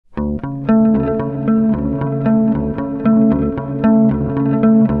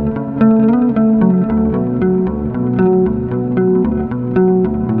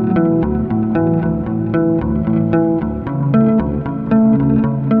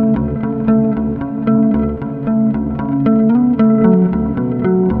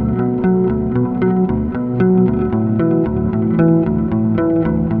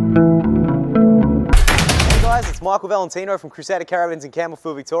Michael Valentino from Crusader Caravans in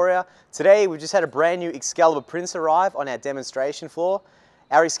Campbellfield, Victoria. Today we've just had a brand new Excalibur Prince arrive on our demonstration floor.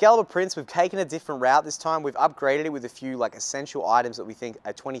 Our Excalibur Prince, we've taken a different route this time. We've upgraded it with a few essential items that we think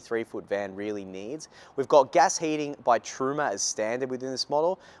a 23-foot van really needs. We've got gas heating by Truma as standard within this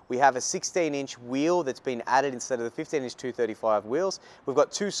model. We have a 16-inch wheel that's been added instead of the 15-inch 235 wheels. We've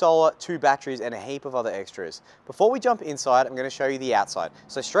got 2 solar, 2 batteries, and a heap of other extras. Before we jump inside, I'm going to show you the outside.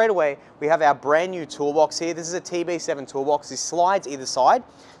 So straight away, we have our brand new toolbox here. This is a TB7 toolbox. This slides either side.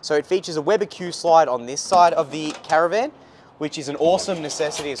 So it features a Weber Q slide on this side of the caravan, which is an awesome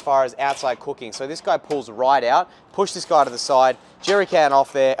necessity as far as outside cooking. So this guy pulls right out, push this guy to the side, jerry can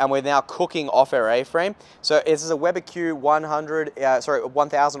off there, and we're now cooking off our A-frame. So this is a Weber Q 1000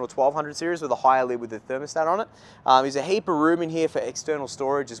 or 1200 series with a higher lid with a thermostat on it. There's a heap of room in here for external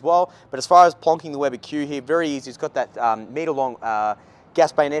storage as well. But as far as plonking the Weber Q here, very easy. It's got that meter-long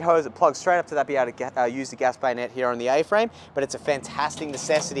gas bayonet hose that plugs straight up to that, be able to use the gas bayonet here on the A-frame, but it's a fantastic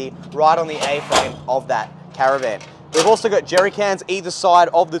necessity right on the A-frame of that caravan. We've also got jerry cans either side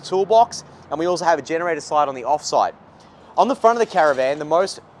of the toolbox, and we also have a generator slide on the off side. On the front of the caravan, the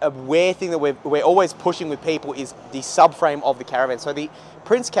most aware thing that we're always pushing with people is the subframe of the caravan. So the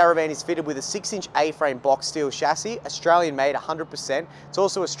Prince caravan is fitted with a 6-inch A-frame box steel chassis, Australian made 100%. It's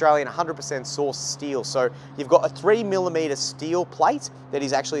also Australian 100% sourced steel. So you've got a 3mm steel plate that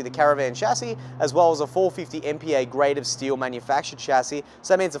is actually the caravan chassis, as well as a 450 MPa grade of steel manufactured chassis.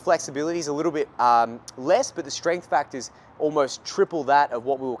 So that means the flexibility is a little bit less, but the strength factor is almost triple that of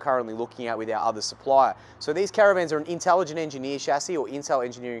what we were currently looking at with our other supplier. So these caravans are an Intelligent Engineer chassis, or Intel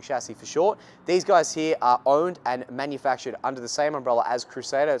Engineering chassis for short. These guys here are owned and manufactured under the same umbrella as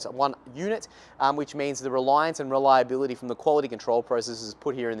Crusader. It's one unit, which means the reliance and reliability from the quality control processes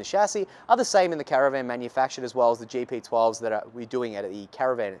put here in the chassis are the same in the caravan manufactured, as well as the GP12s that we're doing at the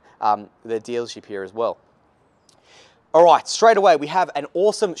caravan, the dealership here as well. All right, straight away, we have an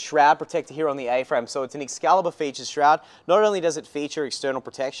awesome shroud protector here on the A-frame. So it's an Excalibur features shroud. Not only does it feature external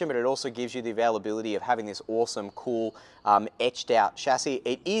protection, but it also gives you the availability of having this awesome, cool, etched out chassis.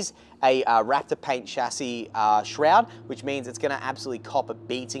 It is a Raptor paint chassis shroud, which means it's going to absolutely cop a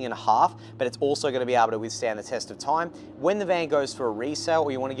beating and a half, but it's also going to be able to withstand the test of time. When the van goes for a resale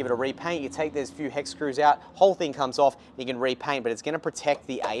or you want to give it a repaint, you take those few hex screws out, whole thing comes off, you can repaint, but it's going to protect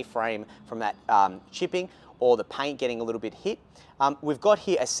the A-frame from that chipping or the paint getting a little bit hit. We've got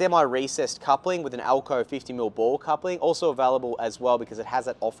here a semi-recessed coupling with an Alco 50mm ball coupling, also available as well because it has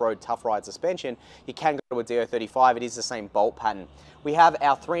that off-road tough ride suspension. You can go to a DO35, it is the same bolt pattern. We have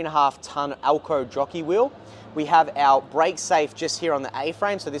our 3.5 ton Alco jockey wheel. We have our brake safe just here on the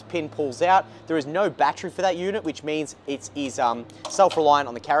A-frame, so this pin pulls out. There is no battery for that unit, which means it is self-reliant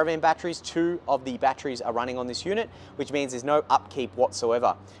on the caravan batteries. 2 of the batteries are running on this unit, which means there's no upkeep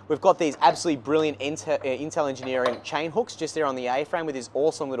whatsoever. We've got these absolutely brilliant Intel Engineering chain hooks just there on the A-frame with this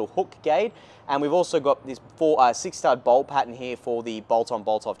awesome little hook gauge. And we've also got this 6-stud bolt pattern here for the bolt-on,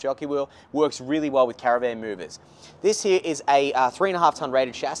 bolt-off jockey wheel. Works really well with caravan movers. This here is a 3.5 ton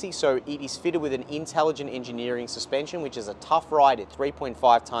rated chassis, so it is fitted with an Intelligent Engineering suspension, which is a tough ride at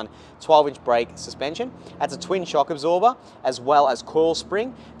 3.5 ton, 12-inch brake suspension. That's a twin shock absorber, as well as coil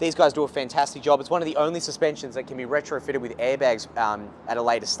spring. These guys do a fantastic job. It's one of the only suspensions that can be retrofitted with airbags at a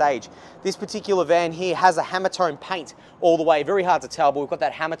later stage. This particular van here has a hammer tone paint all the way. Very hard to tell, but we've got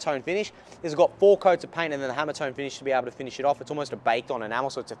that hammer tone finish. This has got 4 coats of paint and then the hammer tone finish to be able to finish it off. It's almost a baked on enamel,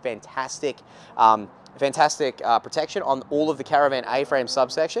 so it's a fantastic, protection on all of the caravan A-frame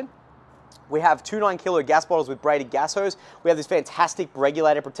subsection. We have 2 9-kilo gas bottles with braided gas hose. We have this fantastic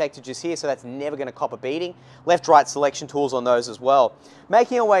regulator protector just here, so that's never going to cop a beating. Left-right selection tools on those as well.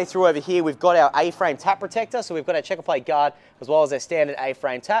 Making our way through over here, we've got our A-frame tap protector, so we've got our checker plate guard as well as our standard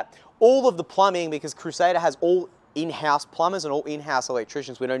A-frame tap. All of the plumbing, because Crusader has all in-house plumbers and all in-house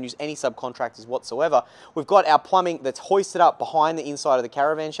electricians. We don't use any subcontractors whatsoever. We've got our plumbing that's hoisted up behind the inside of the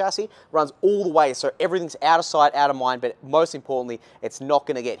caravan chassis, runs all the way, so everything's out of sight, out of mind, but most importantly, it's not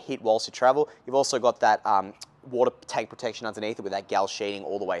going to get hit whilst you travel. You've also got that water tank protection underneath it with that gal sheeting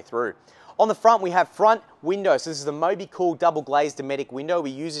all the way through. On the front, we have front windows. So this is the Moby Cool double glazed Dometic window.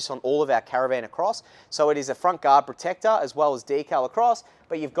 We use this on all of our caravan across. So it is a front guard protector as well as decal across,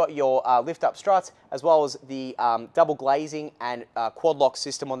 but you've got your lift up struts as well as the double glazing and quad lock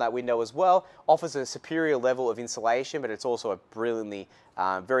system on that window as well. Offers a superior level of insulation, but it's also a brilliantly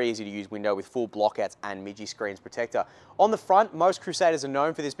very easy to use window with full blockouts and midgie screens protector. On the front, most Crusaders are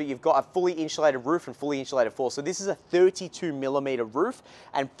known for this, but you've got a fully insulated roof and fully insulated floor. So this is a 32mm roof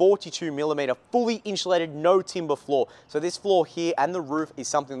and 42mm 10mm, fully insulated, no timber floor. So this floor here and the roof is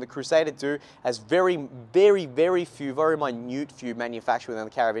something the Crusader do as very minute few manufacturers within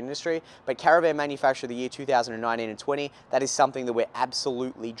the caravan industry. But caravan manufacturer of the year 2019 and 20, that is something that we're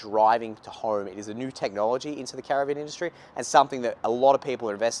absolutely driving to home. It is a new technology into the caravan industry and something that a lot of people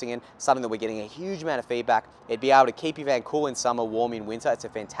are investing in, something that we're getting a huge amount of feedback. It'd be able to keep your van cool in summer, warm in winter. It's a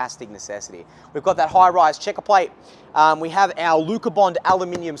fantastic necessity. We've got that high-rise checker plate. We have our Lucabond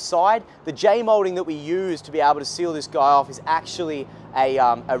aluminium side. The J molding that we use to be able to seal this guy off is actually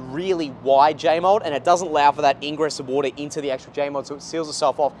a really wide J mold, and it doesn't allow for that ingress of water into the actual J mold, so it seals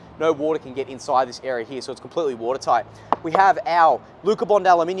itself off. No water can get inside this area here, so it's completely watertight. We have our Lucabond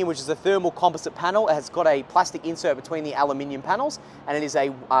aluminium, which is a thermal composite panel. It has got a plastic insert between the aluminium panels, and it is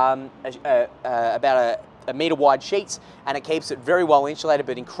about a meter wide sheets, and it keeps it very well insulated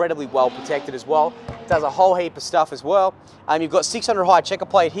but incredibly well protected as well. It does a whole heap of stuff as well. You've got 600 high checker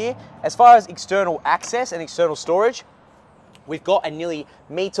plate here. As far as external access and external storage, we've got a nearly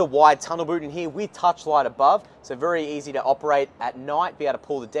meter wide tunnel boot in here with touch light above, so very easy to operate at night, be able to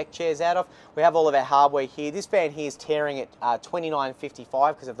pull the deck chairs out of. We have all of our hardware here. This van here is tearing at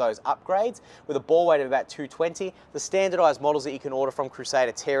 29.55 because of those upgrades, with a ball weight of about 220. The standardized models that you can order from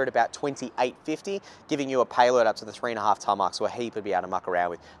Crusader tear at about 28.50, giving you a payload up to the 3.5 ton mark, so a heap to be able to muck around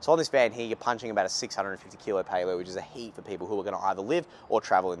with. So on this van here, you're punching about a 650 kilo payload, which is a heap for people who are going to either live or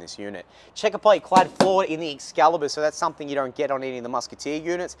travel in this unit. Checker plate clad floor in the Excalibur, so that's something you don't get on any of the Musketeer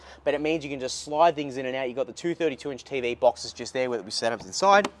units, but it means you can just slide things in and out. You've got the two 32-inch TV boxes just there that we set up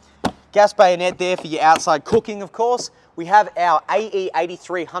inside. Gas bayonet there for your outside cooking, of course. We have our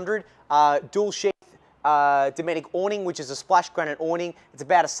AE8300 dual sheath Dometic awning, which is a splash granite awning. It's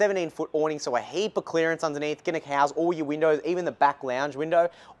about a 17-foot awning, so a heap of clearance underneath. Going to house all your windows, even the back lounge window,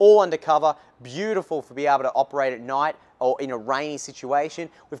 all undercover. Beautiful for be able to operate at night or in a rainy situation.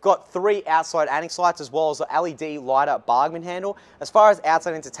 We've got 3 outside annex lights as well as the LED light-up bargman handle. As far as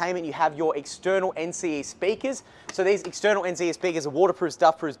outside entertainment, you have your external NCE speakers. So these external NCE speakers are waterproof,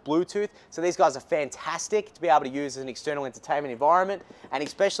 stuff-proof, Bluetooth. So these guys are fantastic to be able to use as an external entertainment environment, and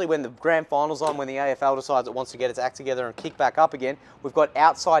especially when the grand final's on, when the AFL decides it wants to get its act together and kick back up again. We've got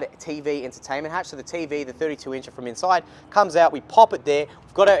outside TV entertainment hatch. So the TV, the 32-incher from inside, comes out, we pop it there.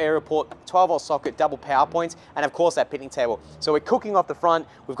 We've got our Aeroport 12-volt socket, double power points, and of course our pitting table. So we're cooking off the front.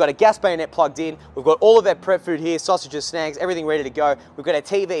 We've got a gas bayonet plugged in. We've got all of our prep food here, sausages, snags, everything ready to go. We've got our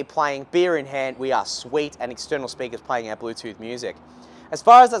TV playing, beer in hand. We are sweet, and external speakers playing our Bluetooth music. As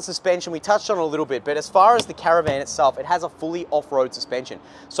far as that suspension, we touched on it a little bit, but as far as the caravan itself, it has a fully off-road suspension.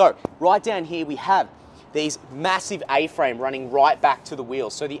 So right down here we have these massive A-frame running right back to the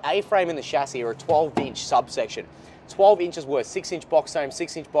wheels. So the A-frame and the chassis are a 12-inch subsection. 12 inches worth, 6-inch box frame,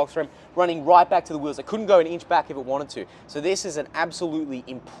 6-inch box frame, running right back to the wheels. It couldn't go an inch back if it wanted to. So this is an absolutely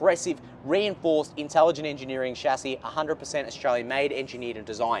impressive, reinforced, intelligent engineering chassis, 100% Australian made, engineered and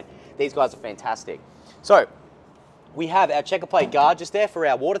designed. These guys are fantastic. So we have our checker plate guard just there for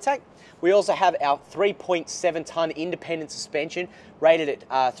our water tank. We also have our 3.7 ton independent suspension rated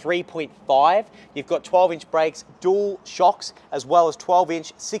at 3.5. You've got 12-inch brakes, dual shocks, as well as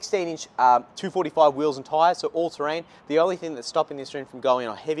 12-inch, 16-inch 245 wheels and tyres, so all terrain. The only thing that's stopping this unit from going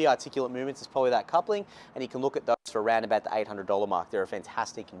on heavy articulate movements is probably that coupling, and you can look at those for around about the $800 mark. They're a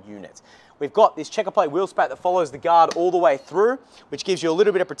fantastic unit. We've got this checker plate wheel spat that follows the guard all the way through, which gives you a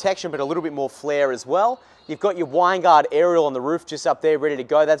little bit of protection, but a little bit more flair as well. You've got your wine guard aerial on the roof just up there ready to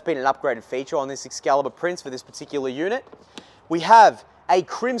go. That's been an upgraded feature on this Excalibur Prince for this particular unit. We have a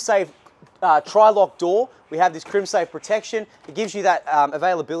crim-safe tri-lock door. We have this crim-safe protection. It gives you that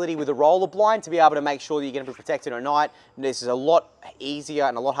availability with a roller blind to be able to make sure that you're going to be protected at night. And this is a lot easier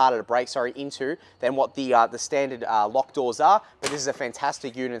and a lot harder to break, into than what the standard lock doors are. But this is a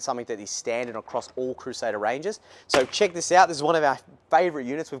fantastic unit and something that is standard across all Crusader ranges. So check this out. This is one of our favorite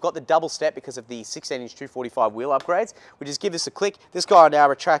units. We've got the double step because of the 16-inch 245 wheel upgrades. We just give this a click. This guy will now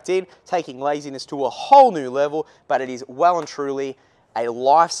retract in, taking laziness to a whole new level, but it is well and truly a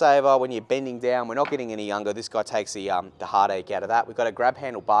lifesaver when you're bending down. We're not getting any younger. This guy takes the heartache out of that. We've got a grab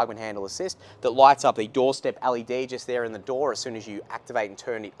handle, bargman handle assist that lights up the doorstep LED just there in the door as soon as you activate and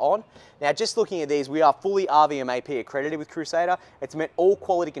turn it on. Now, just looking at these, we are fully RVMAP accredited with Crusader. It's met all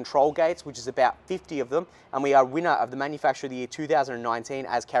quality control gates, which is about 50 of them, and we are winner of the Manufacturer of the Year 2019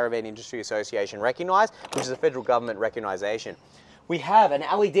 as Caravan Industry Association recognised, which is a federal government recognition. We have an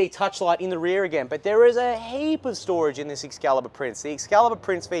LED touch light in the rear again, but there is a heap of storage in this Excalibur Prince. The Excalibur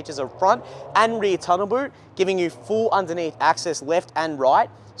Prince features a front and rear tunnel boot, giving you full underneath access left and right.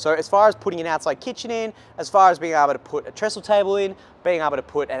 So as far as putting an outside kitchen in, as far as being able to put a trestle table in, being able to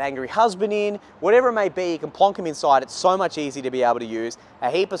put an angry husband in, whatever it may be, you can plonk them inside. It's so much easier to be able to use. A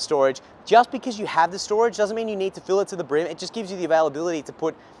heap of storage. Just because you have the storage doesn't mean you need to fill it to the brim. It just gives you the availability to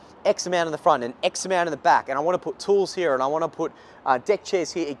put X amount in the front and X amount in the back, and I want to put tools here and I want to put deck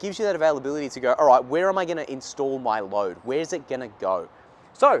chairs here. It gives you that availability to go, all right, where am I going to install my load? Where's it going to go?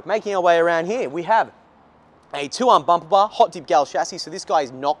 So making our way around here, we have a 2-arm bumper bar, hot dip gal chassis, so this guy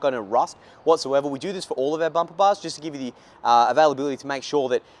is not going to rust whatsoever. We do this for all of our bumper bars just to give you the availability to make sure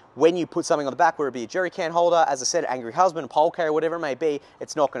that when you put something on the back, whether it be a jerry can holder, as I said, angry husband, a pole carrier, whatever it may be,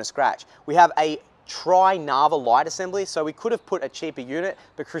 it's not going to scratch. We have a tri-Nava light assembly, so we could have put a cheaper unit,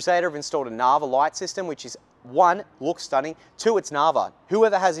 but Crusader have installed a Nava light system, which is, 1, looks stunning, 2, it's Nava.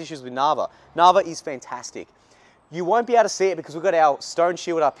 Whoever has issues with Nava, Nava is fantastic. You won't be able to see it because we've got our stone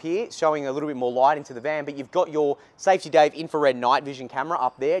shield up here showing a little bit more light into the van, but you've got your Safety Dave infrared night vision camera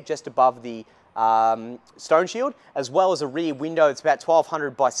up there just above the stone shield, as well as a rear window that's about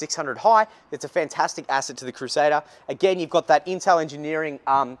 1200 by 600 high. It's a fantastic asset to the Crusader. Again, you've got that Intel Engineering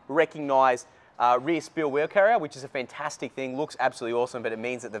recognized rear spill wheel carrier, which is a fantastic thing, looks absolutely awesome, but it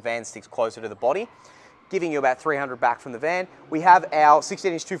means that the van sticks closer to the body, giving you about 300 back from the van. We have our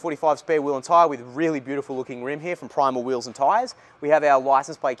 16-inch 245 spare wheel and tyre with really beautiful looking rim here from Primal Wheels and Tyres. We have our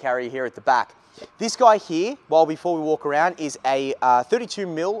license plate carrier here at the back. This guy here, before we walk around, is a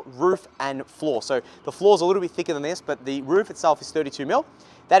 32mm roof and floor. So the floor's a little bit thicker than this, but the roof itself is 32mm.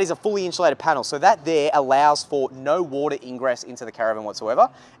 That is a fully insulated panel, so that there allows for no water ingress into the caravan whatsoever.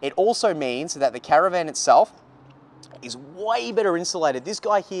 It also means that the caravan itself is way better insulated. This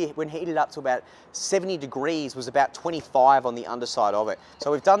guy here, when heated up to about 70 degrees, was about 25 on the underside of it.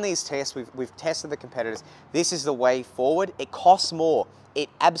 So we've done these tests, we've tested the competitors. This is the way forward. It costs more. It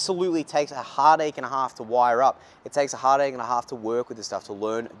absolutely takes a heartache and a half to wire up. It takes a heartache and a half to work with this stuff, to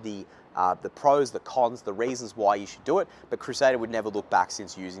learn the pros, the cons, the reasons why you should do it, but Crusader would never look back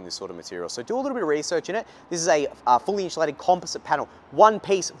since using this sort of material. So do a little bit of research in it. This is a fully insulated composite panel, one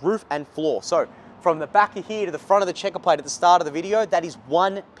piece roof and floor. So from the back of here to the front of the checker plate at the start of the video, that is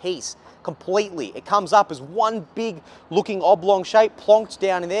one piece completely. It comes up as one big looking oblong shape plonked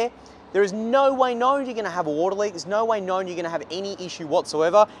down in there. There is no way known you're going to have a water leak. There's no way known you're going to have any issue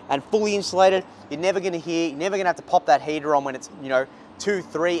whatsoever, and fully insulated. You're never going to hear, you're never going to have to pop that heater on when it's, 2,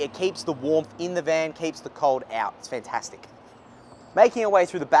 3. It keeps the warmth in the van, keeps the cold out. It's fantastic. Making our way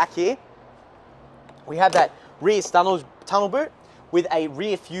through the back here, we have that rear tunnel boot with a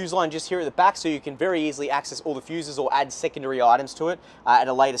rear fuse line just here at the back, so you can very easily access all the fuses or add secondary items to it at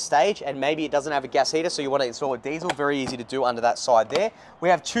a later stage. And maybe it doesn't have a gas heater, so you want to install a diesel. Very easy to do under that side there. We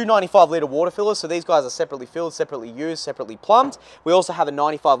have 2 95-litre water fillers, so these guys are separately filled, separately used, separately plumbed. We also have a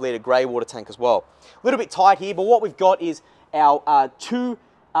 95-litre grey water tank as well. A little bit tight here, but what we've got is our two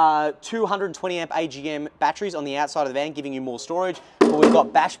 220 amp AGM batteries on the outside of the van, giving you more storage. But we've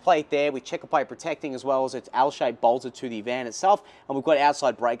got bash plate there with checker plate protecting, as well as it's L-shaped bolted to the van itself. And we've got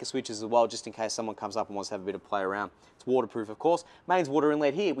outside breaker switches as well, just in case someone comes up and wants to have a bit of play around. It's waterproof, of course. Mains water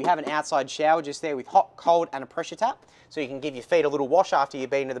inlet here. We have an outside shower just there with hot, cold, and a pressure tap, so you can give your feet a little wash after you've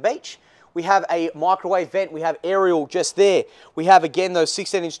been to the beach. We have a microwave vent. We have aerial just there. We have, again, those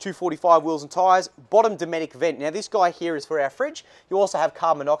 16-inch 245 wheels and tyres. Bottom Dometic vent. Now, this guy here is for our fridge. You also have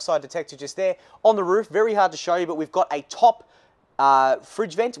carbon monoxide detector just there. On the roof, very hard to show you, but we've got a top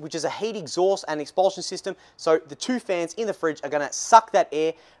fridge vent, which is a heat exhaust and expulsion system. So the 2 fans in the fridge are going to suck that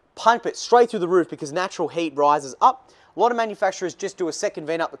air, pump it straight through the roof because natural heat rises up. A lot of manufacturers just do a second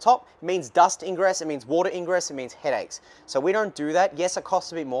vent up the top. It means dust ingress, it means water ingress, it means headaches. So we don't do that. Yes, it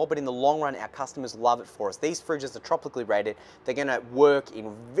costs a bit more, but in the long run, our customers love it for us. These fridges are tropically rated. They're going to work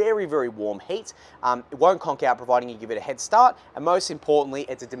in very, very warm heat. It won't conk out, providing you give it a head start. And most importantly,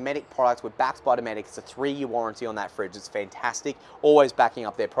 it's a Dometic product. We're backed by Dometic. It's a 3-year warranty on that fridge. It's fantastic. Always backing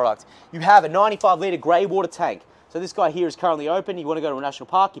up their product. You have a 95-litre grey water tank. So this guy here is currently open. You want to go to a national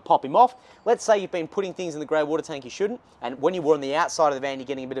park, you pop him off. Let's say you've been putting things in the grey water tank you shouldn't, and when you were on the outside of the van, you're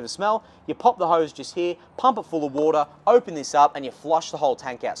getting a bit of a smell. You pop the hose just here, pump it full of water, open this up, and you flush the whole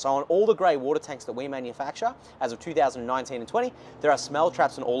tank out. So on all the grey water tanks that we manufacture, as of 2019 and 20, there are smell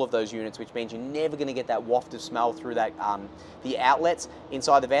traps on all of those units, which means you're never going to get that waft of smell through that the outlets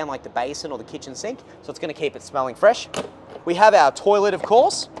inside the van, like the basin or the kitchen sink. So it's going to keep it smelling fresh. We have our toilet, of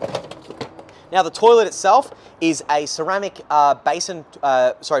course. Now the toilet itself is a ceramic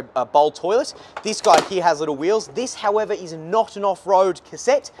bowl toilet. This guy here has little wheels. This, however, is not an off-road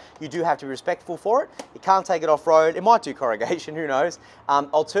cassette. You do have to be respectful for it. You can't take it off-road. It might do corrugation, who knows.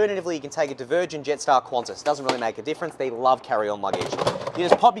 Alternatively, you can take it to Virgin, Jetstar, Qantas. Doesn't really make a difference. They love carry-on luggage. You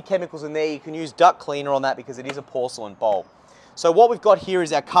just pop your chemicals in there. You can use duct cleaner on that because it is a porcelain bowl. So what we've got here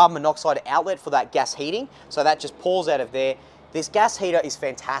is our carbon monoxide outlet for that gas heating. So that just pours out of there. This gas heater is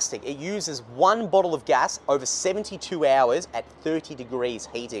fantastic. It uses 1 bottle of gas over 72 hours at 30 degrees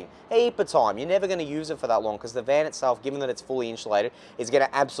heating. Heap of time. You're never going to use it for that long because the van itself, given that it's fully insulated, is going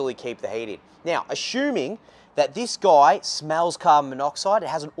to absolutely keep the heat in. Now, assuming that this guy smells carbon monoxide, it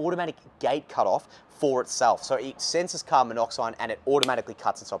has an automatic gate cutoff for itself. So it senses carbon monoxide and it automatically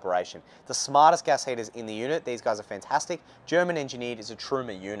cuts its operation. The smartest gas heaters in the unit. These guys are fantastic. German engineered, is a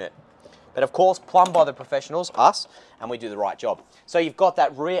Truma unit. But of course, plumbed by the professionals, us, and we do the right job. So you've got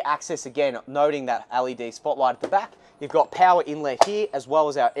that rear access again, noting that LED spotlight at the back. You've got power inlet here, as well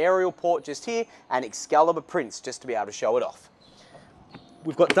as our aerial port just here, and Excalibur Prince just to be able to show it off.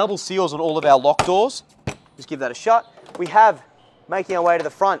 We've got double seals on all of our lock doors. Just give that a shut. We have, making our way to the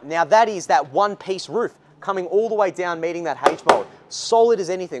front, now that is that one-piece roof coming all the way down, meeting that H-mold. Solid as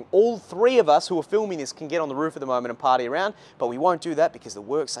anything. All 3 of us who are filming this can get on the roof at the moment and party around, but we won't do that because the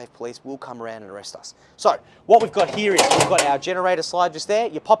WorkSafe police will come around and arrest us. So what we've got here is we've got our generator slide just there.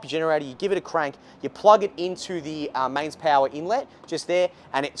 You pop your generator, you give it a crank, you plug it into the mains power inlet just there,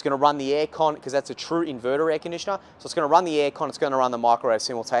 and it's going to run the aircon because that's a true inverter air conditioner. So it's going to run the aircon, it's going to run the microwave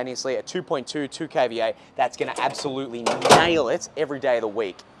simultaneously at 2.2, 2 kVA. That's going to absolutely nail it every day of the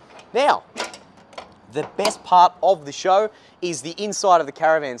week. Now, the best part of the show is the inside of the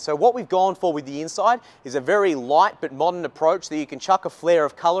caravan. So what we've gone for with the inside is a very light but modern approach that you can chuck a flare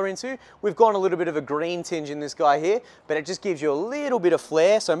of color into. We've gone a little bit of a green tinge in this guy here, but it just gives you a little bit of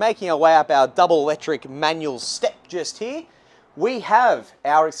flair. So making our way up our double electric manual step just here, we have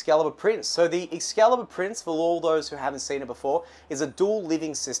our Excalibur Prince. So the Excalibur Prince, for all those who haven't seen it before, is a dual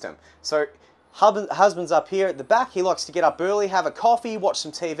living system. So husband's up here at the back. He likes to get up early, have a coffee, watch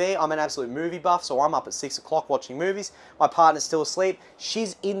some TV. I'm an absolute movie buff, so I'm up at 6 o'clock watching movies. My partner's still asleep.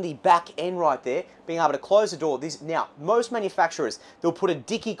 She's in the back end right there, being able to close the door. Now, most manufacturers, they'll put a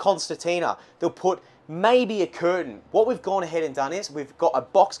Dicky Concertina. They'll put maybe a curtain. What we've gone ahead and done is we've got a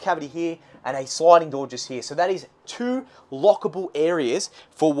box cavity here and a sliding door just here. So that is 2 lockable areas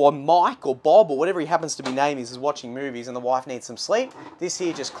for when Mike or Bob or whatever he happens to be named is watching movies and the wife needs some sleep. This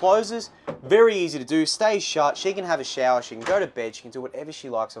here just closes. Very easy to do, stays shut. She can have a shower, she can go to bed, she can do whatever she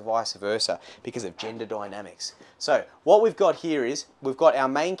likes or vice versa because of gender dynamics. So what we've got here is we've got our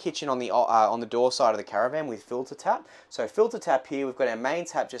main kitchen on the door side of the caravan with filter tap. So filter tap here, we've got our main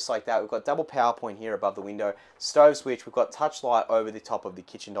tap just like that. We've got double power point here above the window, stove switch, we've got touch light over the top of the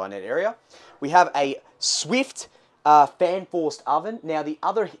kitchen dinette area. We have a Swift fan-forced oven. Now the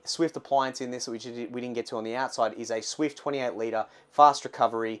other Swift appliance in this, which we didn't get to on the outside, is a Swift 28-litre fast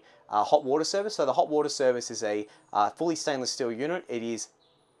recovery hot water service. So the hot water service is a fully stainless steel unit. It is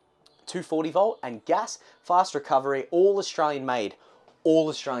 240 volt and gas, fast recovery, all Australian made. All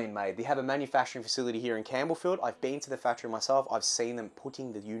Australian made. They have a manufacturing facility here in Campbellfield. I've been to the factory myself. I've seen them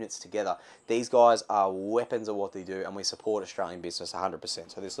putting the units together. These guys are weapons of what they do, and we support Australian business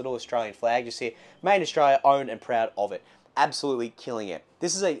 100%. So this little Australian flag just here, made in Australia, owned and proud of it. Absolutely killing it.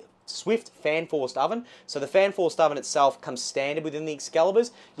 This is a Swift fan-forced oven. So the fan-forced oven itself comes standard within the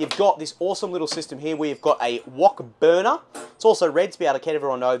Excaliburs. You've got this awesome little system here where you've got a wok burner. It's also red to be able to let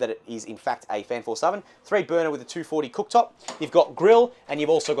everyone know that it is in fact a fan-forced oven. 3 burner with a 240 cooktop. You've got grill and you've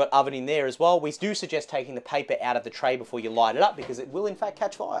also got oven in there as well. We do suggest taking the paper out of the tray before you light it up because it will in fact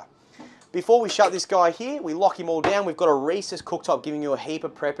catch fire. Before we shut this guy here, we lock him all down. We've got a recessed cooktop giving you a heap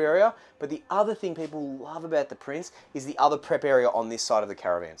of prep area. But the other thing people love about the Prince is the other prep area on this side of the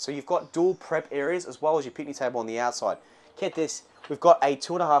caravan. So you've got dual prep areas as well as your picnic table on the outside. Get this, we've got a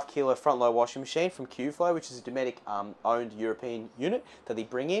 2.5 kilo front load washing machine from Q-Flow, which is a Dometic owned European unit that they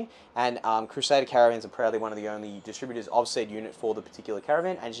bring in. And Crusader Caravans are proudly one of the only distributors of said unit for the particular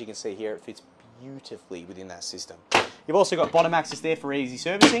caravan. As you can see here, it fits beautifully within that system. You've also got bottom access there for easy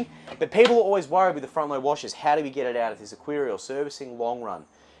servicing, but people are always worried with the front load washers, how do we get it out if there's a query or servicing long run?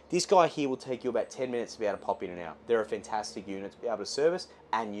 This guy here will take you about 10 minutes to be able to pop in and out. They're a fantastic unit to be able to service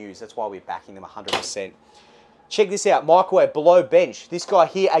and use. That's why we're backing them 100%. Check this out, microwave below bench. This guy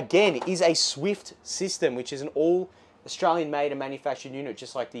here, again, is a Swift system, which is an all Australian made and manufactured unit,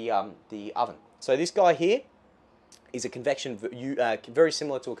 just like the oven. So this guy here is a convection, very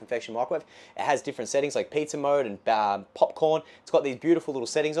similar to a convection microwave. It has different settings like pizza mode and popcorn. It's got these beautiful little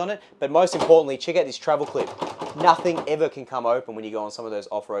settings on it. But most importantly, check out this travel clip. Nothing ever can come open when you go on some of those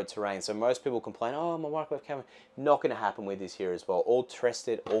off-road terrains. So most people complain, oh, my microwave camera. Not going to happen with this here as well. All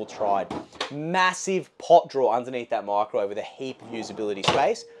tested, all tried. Massive pot drawer underneath that microwave with a heap of usability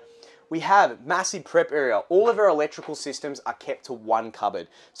space. We have massive prep area. All of our electrical systems are kept to one cupboard.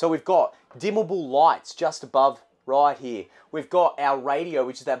 So we've got dimmable lights just above right here. We've got our radio,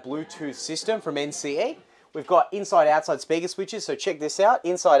 which is that Bluetooth system from NCE. We've got inside-outside speaker switches. So check this out.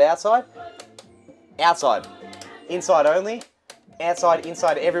 Inside, outside, outside, inside only, outside,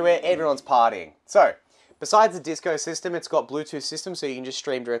 inside, everywhere. Everyone's partying. So besides the disco system, it's got Bluetooth system, so you can just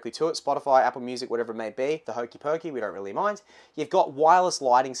stream directly to it. Spotify, Apple Music, whatever it may be. The hokey pokey, we don't really mind. You've got wireless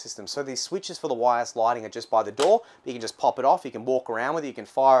lighting system. So these switches for the wireless lighting are just by the door. You can just pop it off. You can walk around with it. You can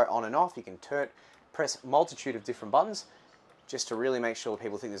fire it on and off. You can press a multitude of different buttons just to really make sure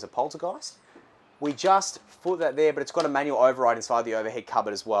people think there's a poltergeist. We just put that there, but it's got a manual override inside the overhead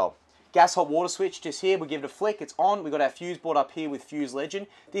cupboard as well. Gas hot water switch just here, we give it a flick, it's on. We've got our fuse board up here with Fuse Legend.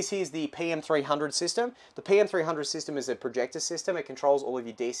 This is the PM300 system. The PM300 system is a projector system. It controls all of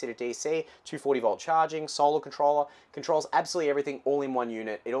your DC to DC, 240 volt charging, solar controller, controls absolutely everything all in one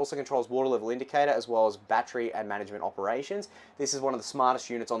unit. It also controls water level indicator as well as battery and management operations. This is one of the smartest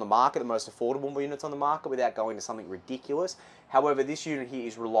units on the market, the most affordable units on the market without going to something ridiculous. However, this unit here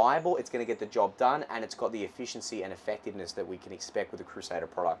is reliable, it's going to get the job done, and it's got the efficiency and effectiveness that we can expect with a Crusader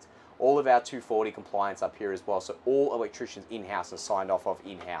product. All of our 240 compliance up here as well, so all electricians in-house are signed off of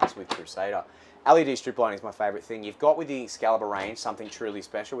in-house with Crusader. LED strip lighting is my favourite thing. You've got with the Excalibur range something truly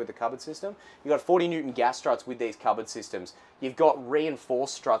special with the cupboard system. You've got 40 Newton gas struts with these cupboard systems. You've got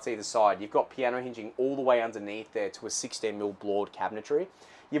reinforced struts either side. You've got piano hinging all the way underneath there to a 16mm blawed cabinetry.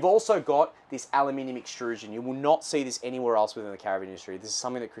 You've also got this aluminium extrusion. You will not see this anywhere else within the caravan industry. This is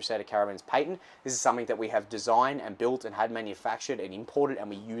something that Crusader Caravans patent. This is something that we have designed and built and had manufactured and imported, and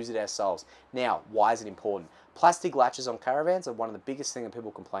we use it ourselves. Now, why is it important? Plastic latches on caravans are one of the biggest things that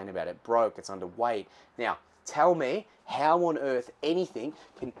people complain about. It broke, it's underweight. Now, tell me how on earth anything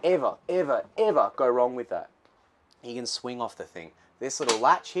can ever go wrong with that. You can swing off the thing. This little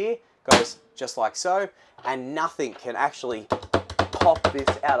latch here goes just like so, and nothing can actually pop this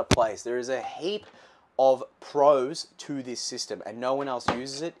out of place. There is a heap of pros to this system and no one else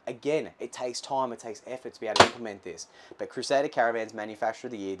uses it. Again, it takes time, it takes effort to be able to implement this. But Crusader Caravans Manufacturer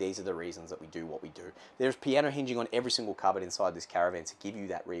of the Year, these are the reasons that we do what we do. There's piano hinging on every single cupboard inside this caravan to give you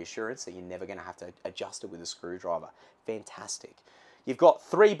that reassurance that you're never going to have to adjust it with a screwdriver. Fantastic. You've got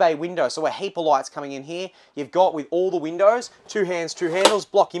 3 bay windows, so a heap of lights coming in here. You've got, with all the windows, 2 hands, 2 handles,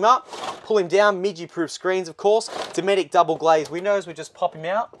 block him up, pull him down, midgie-proof screens, of course. Dometic double glazed windows, we just pop him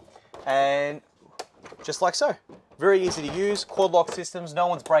out, and just like so. Very easy to use, quad lock systems, no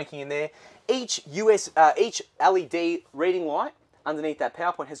one's breaking in there. Each LED reading light underneath that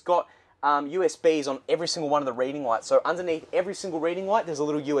PowerPoint has got USBs on every single one of the reading lights. So underneath every single reading light, there's a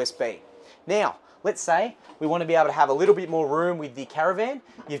little USB. Now, let's say we want to be able to have a little bit more room with the caravan.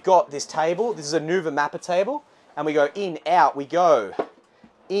 You've got this table. This is a Nuva Mapper table. And we go in, out, we go.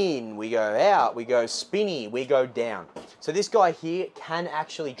 In, we go out, we go spinny, we go down. So this guy here can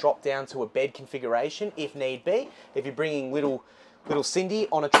actually drop down to a bed configuration if need be. If you're bringing little Cindy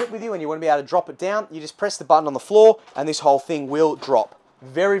on a trip with you and you want to be able to drop it down, you just press the button on the floor and this whole thing will drop.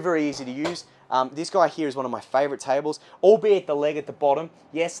 Very, very easy to use. This guy here is one of my favorite tables, albeit the leg at the bottom.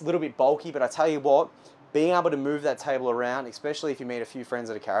 Yes, a little bit bulky, but I tell you what, being able to move that table around, especially if you meet a few friends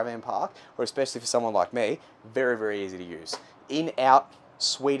at a caravan park, or especially for someone like me, very, very easy to use. In, out,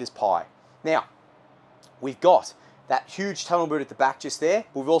 sweet as pie. Now, we've got that huge tunnel boot at the back just there.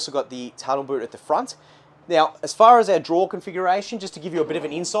 We've also got the tunnel boot at the front. Now, as far as our drawer configuration, just to give you a bit of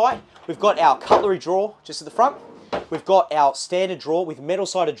an insight, we've got our cutlery drawer just at the front. We've got our standard drawer with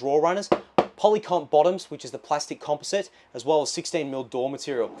metal-sided drawer runners, polycomp bottoms, which is the plastic composite, as well as 16mm door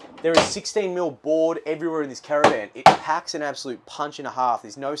material. There is 16mm board everywhere in this caravan. It packs an absolute punch and a half.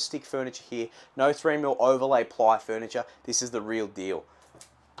 There's no stick furniture here, no 3mm overlay ply furniture. This is the real deal.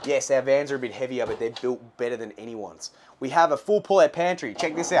 Yes, our vans are a bit heavier, but they're built better than anyone's. We have a full pull-out pantry.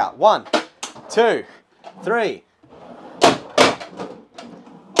 Check this out. 1, 2, 3,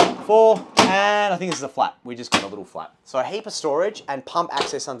 4, and I think this is a flat. We just got a little flat. So a heap of storage and pump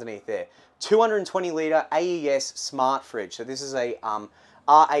access underneath there. 220 litre AES smart fridge. So this is a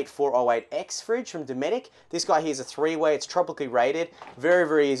R8408X fridge from Dometic. This guy here is a 3-way. It's tropically rated. Very,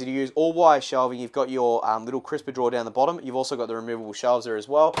 very easy to use. All wire shelving. You've got your little crisper drawer down the bottom. You've also got the removable shelves there as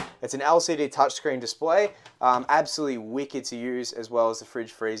well. It's an LCD touchscreen display. Absolutely wicked to use, as well as the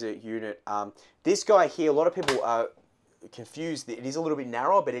fridge freezer unit. This guy here, a lot of people confused, it is a little bit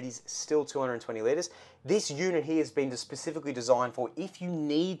narrower, but it is still 220 litres. This unit here has been specifically designed for if you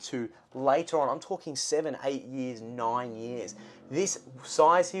need to later on, I'm talking 7, 8 years, 9 years. This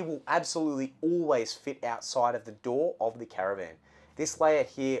size here will absolutely always fit outside of the door of the caravan. This layout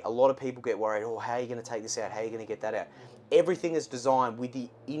here, a lot of people get worried, oh, how are you going to take this out? How are you going to get that out? Everything is designed with the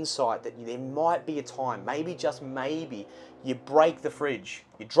insight that there might be a time, maybe just maybe, you break the fridge,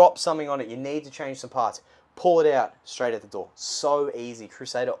 you drop something on it, you need to change some parts, pull it out straight at the door. So easy.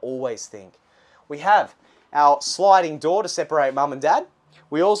 Crusader always think. We have our sliding door to separate mum and dad.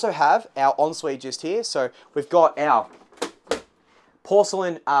 We also have our ensuite just here. So we've got our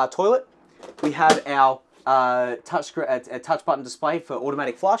porcelain toilet. We have our touch button display for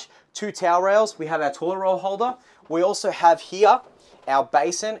automatic flush. 2 towel rails. We have our toilet roll holder. We also have here our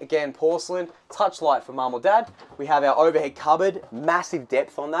basin, again porcelain, touch light for mum or dad. We have our overhead cupboard, massive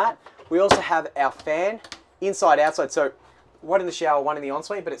depth on that. We also have our fan, inside, outside. So one in the shower, one in the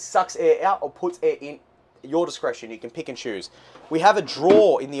ensuite, but it sucks air out or puts air in. Your discretion, you can pick and choose. We have a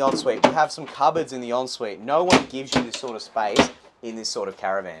drawer in the ensuite. We have some cupboards in the ensuite. No one gives you this sort of space in this sort of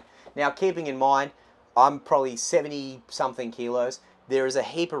caravan. Now, keeping in mind, I'm probably 70 something kilos. There is a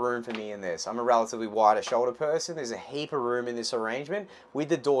heap of room for me in this. I'm a relatively wider shoulder person. There's a heap of room in this arrangement. With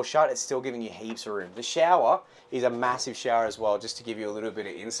the door shut, it's still giving you heaps of room. The shower is a massive shower as well, just to give you a little bit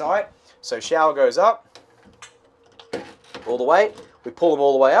of insight. So shower goes up all the way. We pull them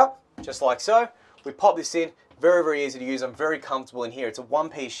all the way up, just like so. We pop this in. Very, very easy to use. I'm very comfortable in here. It's a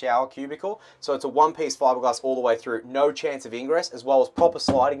one-piece shower cubicle, so it's a one-piece fiberglass all the way through. No chance of ingress, as well as proper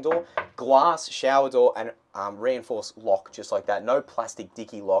sliding door, glass shower door, and reinforced lock, just like that. No plastic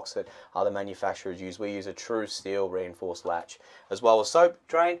dicky locks that other manufacturers use. We use a true steel reinforced latch, as well as soap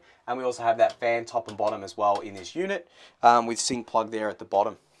drain, and we also have that fan top and bottom as well in this unit, with sink plug there at the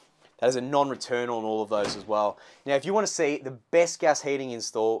bottom. That is a non-return on all of those as well. Now, if you want to see the best gas heating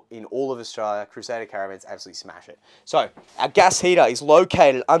install in all of Australia, Crusader Caravans absolutely smash it. So, our gas heater is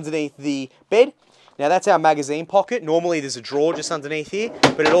located underneath the bed. Now, that's our magazine pocket. Normally, there's a drawer just underneath here,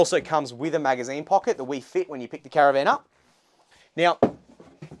 but it also comes with a magazine pocket that we fit when you pick the caravan up. Now,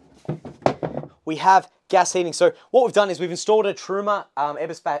 we have gas heating. So what we've done is we've installed a Truma,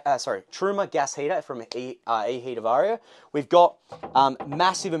 Truma gas heater from eHeater Vario. We've got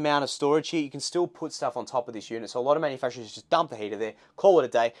massive amount of storage here. You can still put stuff on top of this unit. So a lot of manufacturers just dump the heater there, call it a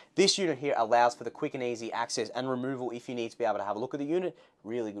day. This unit here allows for the quick and easy access and removal if you need to be able to have a look at the unit.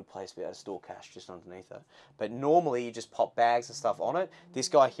 Really good place to be able to store cash just underneath it. But normally you just pop bags and stuff on it. This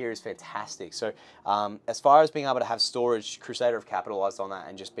guy here is fantastic. So as far as being able to have storage, Crusader have capitalized on that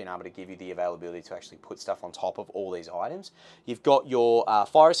and just been able to give you the availability to actually put stuff on top of all these items. You've got your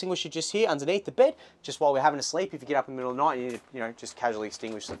fire extinguisher just here underneath the bed, just while we're having a sleep. If you get up in the middle of the night, you need to, just casually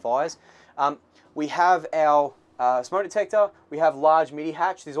extinguish the fires. We have our smoke detector. We have large MIDI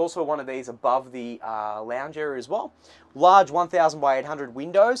hatch. There's also one of these above the lounge area as well. Large 1000 by 800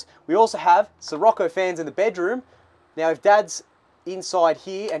 windows. We also have Sirocco fans in the bedroom. Now, if Dad's inside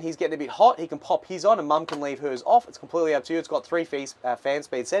here and he's getting a bit hot, he can pop his on and Mum can leave hers off. It's completely up to you. It's got 3 fan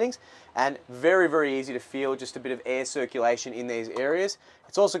speed settings and very, very easy to feel just a bit of air circulation in these areas.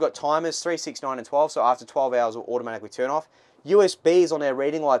 It's also got timers, 3, 6, 9 and 12, so after 12 hours it will automatically turn off. USBs on our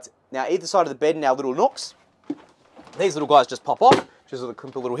reading lights. Now, either side of the bed in our little nooks, these little guys just pop off, just with a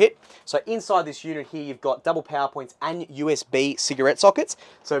simple little hit. So inside this unit here, you've got double power points and USB cigarette sockets.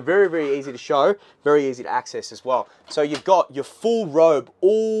 So very, very easy to show, very easy to access as well. So you've got your full robe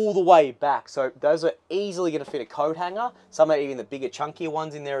all the way back. So those are easily going to fit a coat hanger. Some are even the bigger, chunkier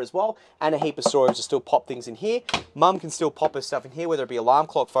ones in there as well. And a heap of storage to still pop things in here. Mum can still pop her stuff in here, whether it be alarm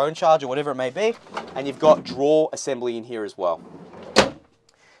clock, phone charger, whatever it may be. And you've got drawer assembly in here as well.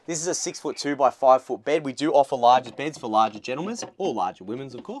 This is a 6'2" by 5' bed. We do offer larger beds for larger gentlemen, or larger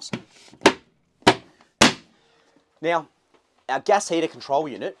women's, of course. Now, our gas heater control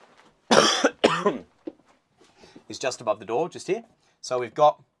unit is just above the door, just here. So we've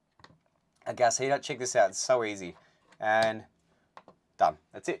got a gas heater. Check this out, it's so easy. And done,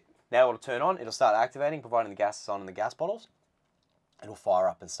 that's it. Now it'll turn on, it'll start activating, providing the gas is on in the gas bottles. It'll fire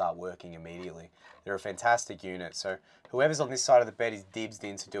up and start working immediately. They're a fantastic unit. So whoever's on this side of the bed is dibsed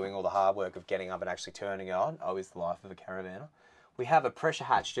into doing all the hard work of getting up and actually turning it on. Always the life of a caravaner. We have a pressure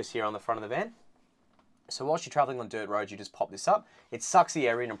hatch just here on the front of the van. So whilst you're traveling on dirt roads, you just pop this up. It sucks the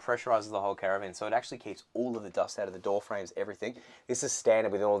air in and pressurizes the whole caravan. So it actually keeps all of the dust out of the door frames, everything. This is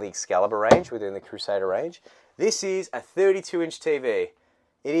standard within all the Excalibur range, within the Crusader range. This is a 32-inch TV.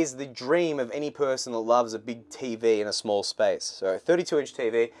 It is the dream of any person that loves a big TV in a small space. So 32-inch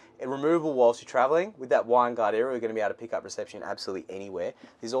TV, removable whilst you're traveling. With that wine guard area, we're going to be able to pick up reception absolutely anywhere.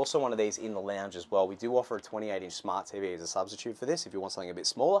 There's also one of these in the lounge as well. We do offer a 28-inch smart TV as a substitute for this if you want something a bit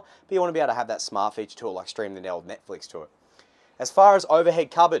smaller, but you want to be able to have that smart feature to it, like stream the old Netflix to it. As far as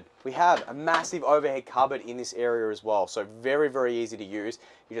overhead cupboard, we have a massive overhead cupboard in this area as well. So very, very easy to use.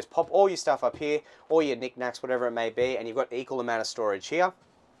 You just pop all your stuff up here, all your knickknacks, whatever it may be, and you've got equal amount of storage here.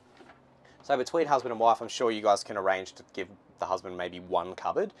 So between husband and wife, I'm sure you guys can arrange to give the husband maybe one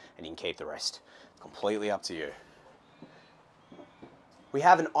cupboard and you can keep the rest. Completely up to you. We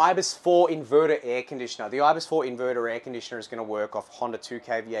have an IBIS 4 inverter air conditioner. The IBIS 4 inverter air conditioner is going to work off Honda 2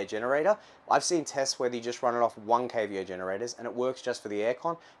 kVA generator. I've seen tests where they just run it off 1 kVA generators and it works just for the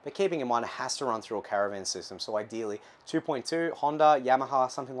aircon, but keeping in mind it has to run through a caravan system. So ideally 2.2, Honda,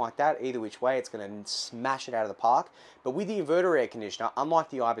 Yamaha, something like that. Either which way, it's going to smash it out of the park. But with the inverter air conditioner, unlike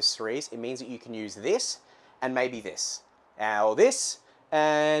the IBIS 3s, it means that you can use this and maybe this. Or this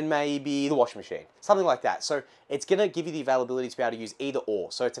and maybe the washing machine, something like that. So it's gonna give you the availability to be able to use either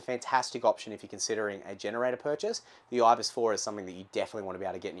or. So it's a fantastic option if you're considering a generator purchase. The IBIS 4 is something that you definitely want to be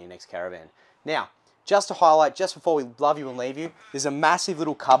able to get in your next caravan. Now, just to highlight, just before we love you and leave you, there's a massive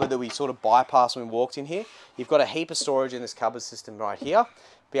little cupboard that we sort of bypassed when we walked in here. You've got a heap of storage in this cupboard system right here.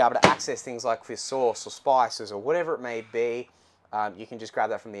 Be able to access things like for sauce or spices or whatever it may be. You can just grab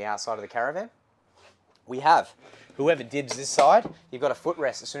that from the outside of the caravan. We have, whoever dibs this side, you've got a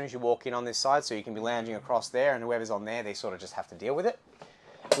footrest as soon as you walk in on this side, so you can be lounging across there, and whoever's on there, they sort of just have to deal with it.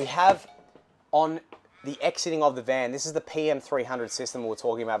 We have on the exiting of the van, this is the PM300 system we were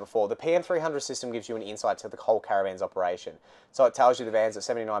talking about before. The PM300 system gives you an insight to the whole caravan's operation. So it tells you the van's at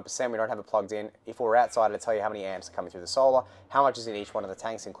 79%, we don't have it plugged in. If we're outside, it'll tell you how many amps are coming through the solar, how much is in each one of the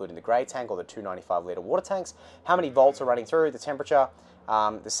tanks, including the grey tank or the 295 litre water tanks, how many volts are running through, the temperature,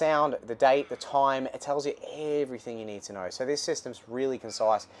 the sound, the date, the time. It tells you everything you need to know. So this system's really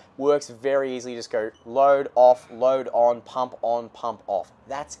concise, works very easily. Just go load off, load on, pump off.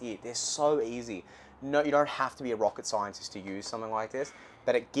 That's it. They're so easy. No, you don't have to be a rocket scientist to use something like this,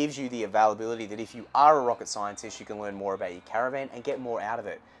 but it gives you the availability that if you are a rocket scientist, you can learn more about your caravan and get more out of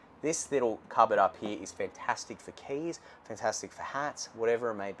it. This little cupboard up here is fantastic for keys, fantastic for hats, whatever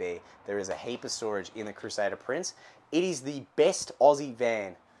it may be. There is a heap of storage in the Crusader Prince. It is the best Aussie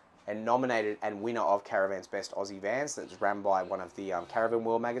van and nominated and winner of Caravan's Best Aussie Vans. That's run by one of the Caravan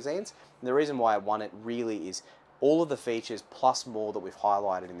World magazines. And the reason why I won it really is all of the features plus more that we've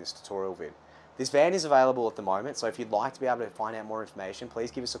highlighted in this tutorial vid. This van is available at the moment, so if you'd like to be able to find out more information,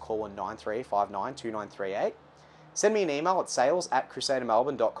 please give us a call on 93592938. Send me an email at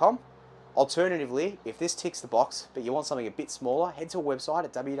sales@crusadermelbourne.com. Alternatively, if this ticks the box, but you want something a bit smaller, head to a website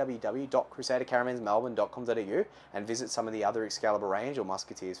at www.crusadercaravansmelbourne.com.au and visit some of the other Excalibur range, or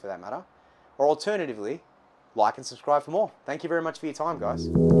Musketeers for that matter. Or alternatively, like and subscribe for more. Thank you very much for your time, guys.